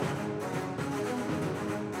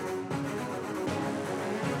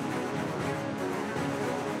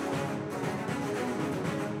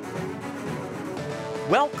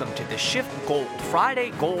Welcome to the Shift Gold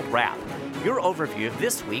Friday Gold Wrap, your overview of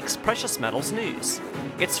this week's precious metals news.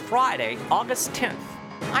 It's Friday, August 10th.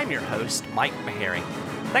 I'm your host, Mike Maharry.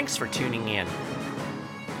 Thanks for tuning in.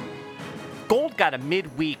 Gold got a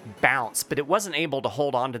midweek bounce, but it wasn't able to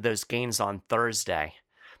hold on to those gains on Thursday.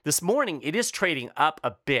 This morning, it is trading up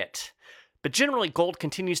a bit, but generally gold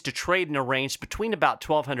continues to trade in a range between about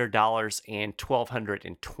 $1,200 and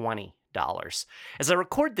 $1,220. As I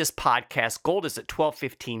record this podcast, gold is at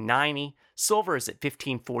 $1215.90, silver is at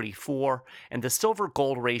 $1544, and the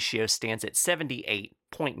silver-gold ratio stands at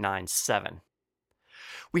 78.97.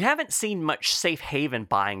 We haven't seen much safe haven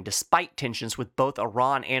buying despite tensions with both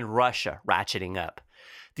Iran and Russia ratcheting up.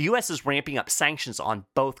 The U.S. is ramping up sanctions on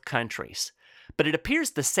both countries, but it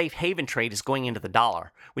appears the safe haven trade is going into the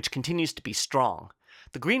dollar, which continues to be strong.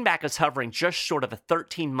 The greenback is hovering just short of a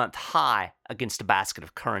 13-month high against a basket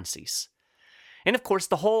of currencies. And of course,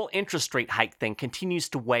 the whole interest rate hike thing continues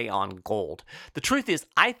to weigh on gold. The truth is,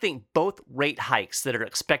 I think both rate hikes that are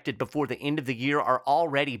expected before the end of the year are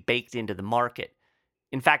already baked into the market.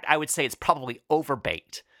 In fact, I would say it's probably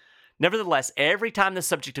overbaked. Nevertheless, every time the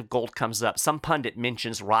subject of gold comes up, some pundit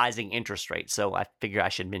mentions rising interest rates, so I figure I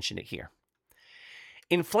should mention it here.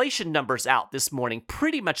 Inflation numbers out this morning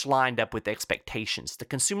pretty much lined up with expectations. The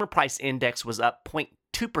consumer price index was up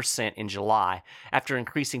 0.2% in July after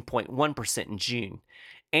increasing 0.1% in June.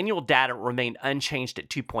 Annual data remained unchanged at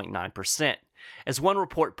 2.9%. As one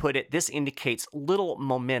report put it, this indicates little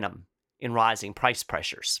momentum in rising price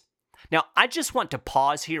pressures. Now, I just want to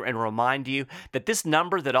pause here and remind you that this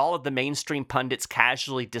number that all of the mainstream pundits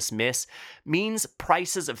casually dismiss means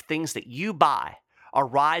prices of things that you buy are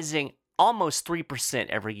rising almost 3%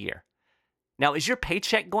 every year. Now, is your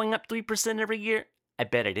paycheck going up 3% every year? I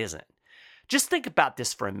bet it isn't. Just think about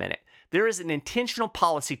this for a minute. There is an intentional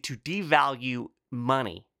policy to devalue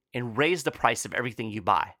money and raise the price of everything you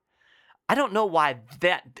buy. I don't know why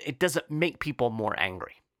it doesn't make people more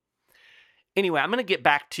angry. Anyway, I'm going to get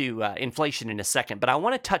back to inflation in a second, but I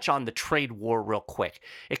want to touch on the trade war real quick.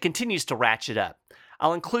 It continues to ratchet up.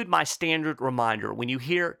 I'll include my standard reminder. When you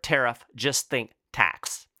hear tariff, just think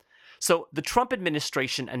tax. So the Trump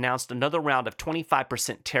administration announced another round of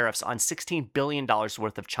 25% tariffs on $16 billion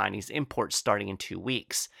worth of Chinese imports starting in 2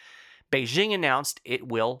 weeks. Beijing announced it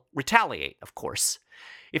will retaliate, of course.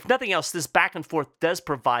 If nothing else, this back and forth does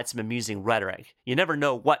provide some amusing rhetoric. You never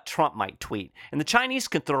know what Trump might tweet, and the Chinese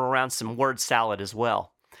can throw around some word salad as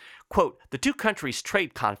well. Quote, the two countries'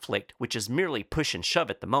 trade conflict, which is merely push and shove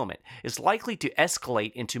at the moment, is likely to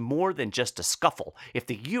escalate into more than just a scuffle if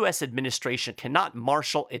the U.S. administration cannot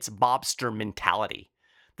marshal its mobster mentality,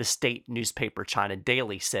 the state newspaper China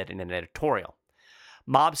Daily said in an editorial.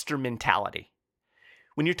 Mobster mentality.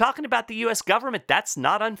 When you're talking about the U.S. government, that's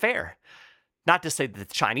not unfair. Not to say that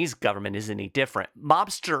the Chinese government is any different.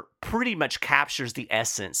 Mobster pretty much captures the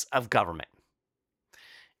essence of government.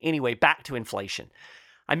 Anyway, back to inflation.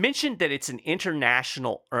 I mentioned that it's an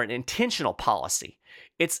international or an intentional policy.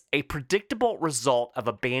 It's a predictable result of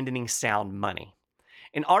abandoning sound money.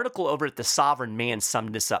 An article over at The Sovereign Man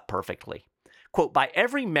summed this up perfectly. Quote, by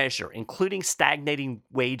every measure, including stagnating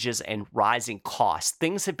wages and rising costs,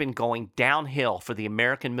 things have been going downhill for the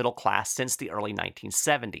American middle class since the early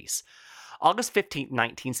 1970s. August 15,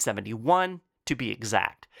 1971, to be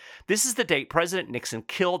exact. This is the date President Nixon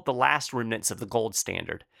killed the last remnants of the gold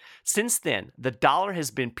standard. Since then, the dollar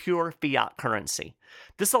has been pure fiat currency.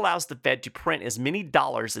 This allows the Fed to print as many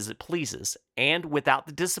dollars as it pleases, and without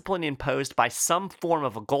the discipline imposed by some form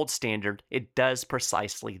of a gold standard, it does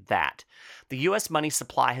precisely that. The U.S. money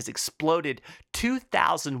supply has exploded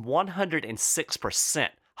 2,106%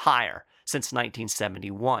 higher since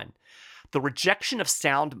 1971. The rejection of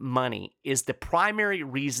sound money is the primary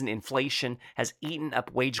reason inflation has eaten up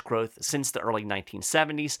wage growth since the early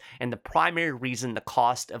 1970s, and the primary reason the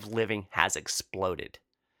cost of living has exploded.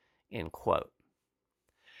 End quote.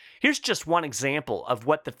 Here's just one example of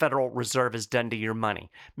what the Federal Reserve has done to your money.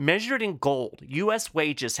 Measured in gold, U.S.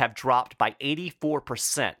 wages have dropped by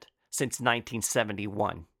 84% since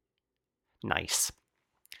 1971. Nice.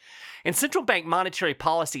 And central bank monetary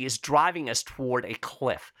policy is driving us toward a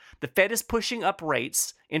cliff. The Fed is pushing up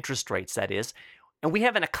rates, interest rates that is, and we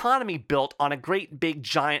have an economy built on a great big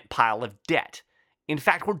giant pile of debt. In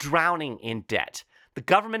fact, we're drowning in debt. The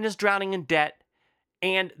government is drowning in debt,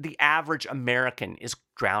 and the average American is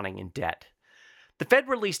drowning in debt. The Fed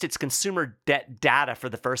released its consumer debt data for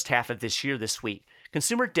the first half of this year this week.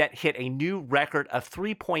 Consumer debt hit a new record of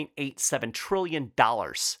 $3.87 trillion.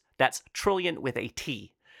 That's trillion with a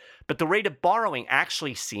T. But the rate of borrowing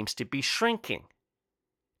actually seems to be shrinking.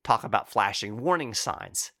 Talk about flashing warning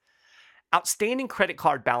signs. Outstanding credit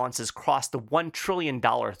card balances crossed the $1 trillion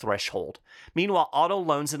threshold. Meanwhile, auto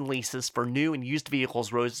loans and leases for new and used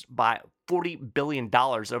vehicles rose by $40 billion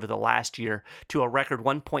over the last year to a record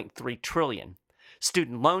 $1.3 trillion.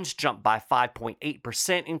 Student loans jumped by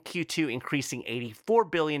 5.8% in Q2, increasing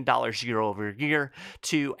 $84 billion year over year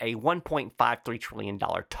to a $1.53 trillion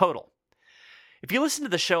total. If you listened to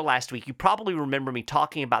the show last week, you probably remember me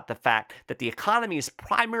talking about the fact that the economy is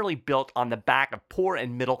primarily built on the back of poor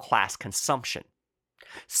and middle class consumption.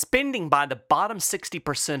 Spending by the bottom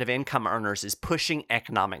 60% of income earners is pushing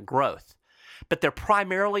economic growth, but they're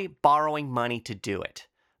primarily borrowing money to do it,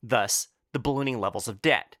 thus the ballooning levels of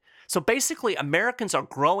debt. So basically, Americans are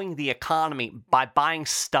growing the economy by buying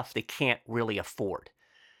stuff they can't really afford.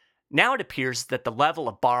 Now it appears that the level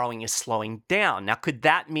of borrowing is slowing down. Now, could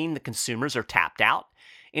that mean the consumers are tapped out?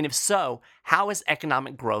 And if so, how is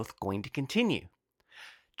economic growth going to continue?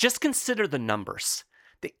 Just consider the numbers.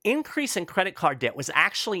 The increase in credit card debt was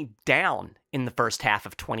actually down in the first half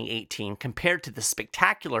of 2018 compared to the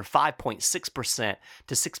spectacular 5.6%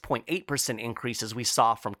 to 6.8% increases we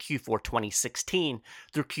saw from Q4 2016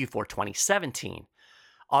 through Q4 2017.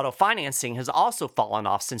 Auto financing has also fallen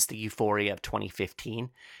off since the euphoria of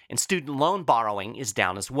 2015, and student loan borrowing is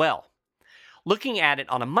down as well. Looking at it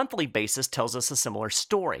on a monthly basis tells us a similar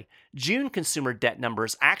story. June consumer debt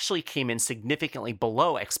numbers actually came in significantly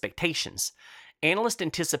below expectations. Analysts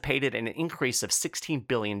anticipated an increase of $16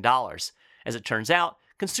 billion. As it turns out,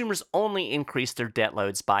 consumers only increased their debt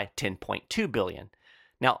loads by $10.2 billion.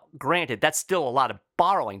 Now, granted, that's still a lot of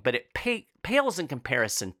borrowing, but it pales in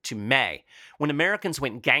comparison to May, when Americans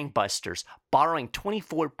went gangbusters, borrowing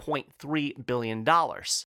 $24.3 billion.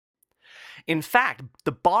 In fact,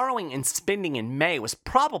 the borrowing and spending in May was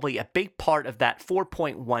probably a big part of that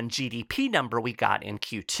 4.1 GDP number we got in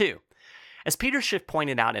Q2. As Peter Schiff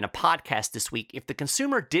pointed out in a podcast this week, if the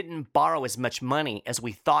consumer didn't borrow as much money as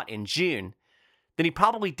we thought in June, then he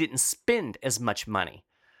probably didn't spend as much money.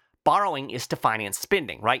 Borrowing is to finance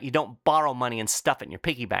spending, right? You don't borrow money and stuff it in your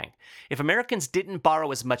piggy bank. If Americans didn't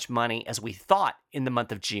borrow as much money as we thought in the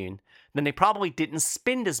month of June, then they probably didn't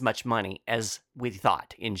spend as much money as we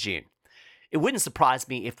thought in June. It wouldn't surprise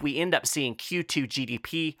me if we end up seeing Q2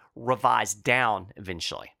 GDP revised down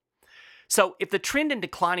eventually. So if the trend in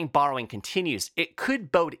declining borrowing continues, it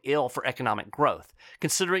could bode ill for economic growth,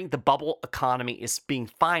 considering the bubble economy is being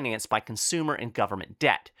financed by consumer and government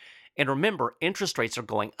debt. And remember, interest rates are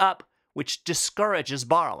going up, which discourages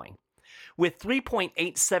borrowing. With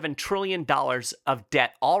 $3.87 trillion of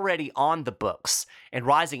debt already on the books and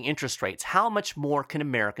rising interest rates, how much more can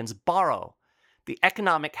Americans borrow? The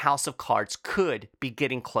economic house of cards could be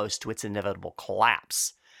getting close to its inevitable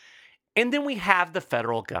collapse. And then we have the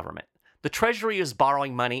federal government. The Treasury is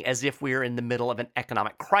borrowing money as if we are in the middle of an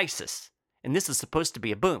economic crisis, and this is supposed to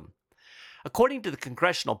be a boom. According to the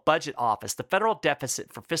Congressional Budget Office, the federal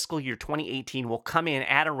deficit for fiscal year 2018 will come in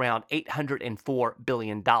at around $804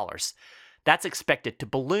 billion. That's expected to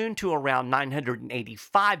balloon to around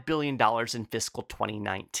 $985 billion in fiscal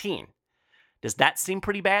 2019. Does that seem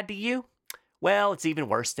pretty bad to you? Well, it's even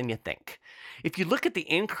worse than you think. If you look at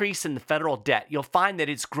the increase in the federal debt, you'll find that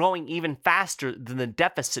it's growing even faster than the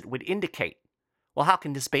deficit would indicate. Well, how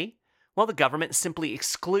can this be? Well, the government simply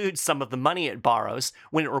excludes some of the money it borrows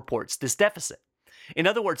when it reports this deficit. In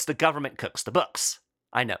other words, the government cooks the books.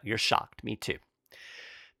 I know, you're shocked. Me too.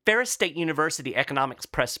 Ferris State University economics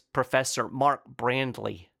professor Mark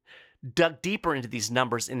Brandley dug deeper into these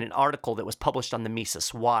numbers in an article that was published on the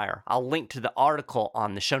Mises Wire. I'll link to the article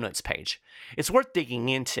on the show notes page. It's worth digging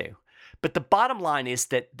into. But the bottom line is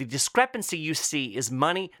that the discrepancy you see is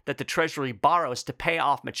money that the Treasury borrows to pay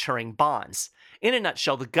off maturing bonds. In a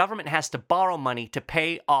nutshell, the government has to borrow money to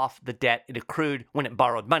pay off the debt it accrued when it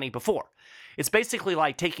borrowed money before. It's basically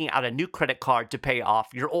like taking out a new credit card to pay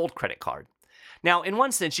off your old credit card. Now, in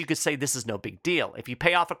one sense, you could say this is no big deal. If you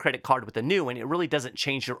pay off a credit card with a new one, it really doesn't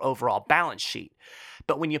change your overall balance sheet.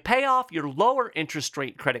 But when you pay off your lower interest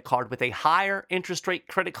rate credit card with a higher interest rate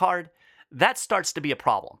credit card, that starts to be a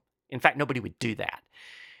problem. In fact, nobody would do that.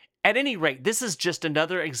 At any rate, this is just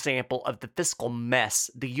another example of the fiscal mess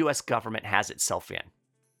the U.S. government has itself in.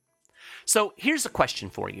 So here's a question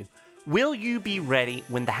for you. Will you be ready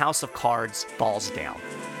when the house of cards falls down?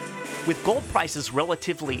 With gold prices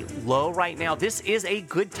relatively low right now, this is a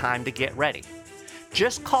good time to get ready.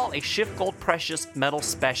 Just call a Schiff Gold Precious Metal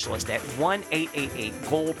Specialist at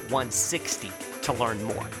 1-888-GOLD-160 to learn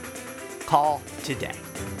more. Call today.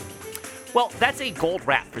 Well, that's a gold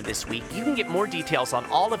wrap for this week. You can get more details on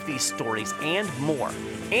all of these stories and more,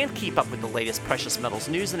 and keep up with the latest precious metals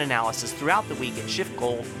news and analysis throughout the week at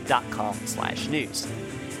schiffgold.com/news.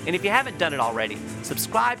 And if you haven't done it already,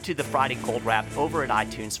 subscribe to the Friday Gold Wrap over at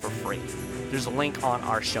iTunes for free. There's a link on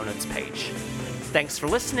our show notes page. Thanks for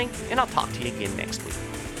listening, and I'll talk to you again next week.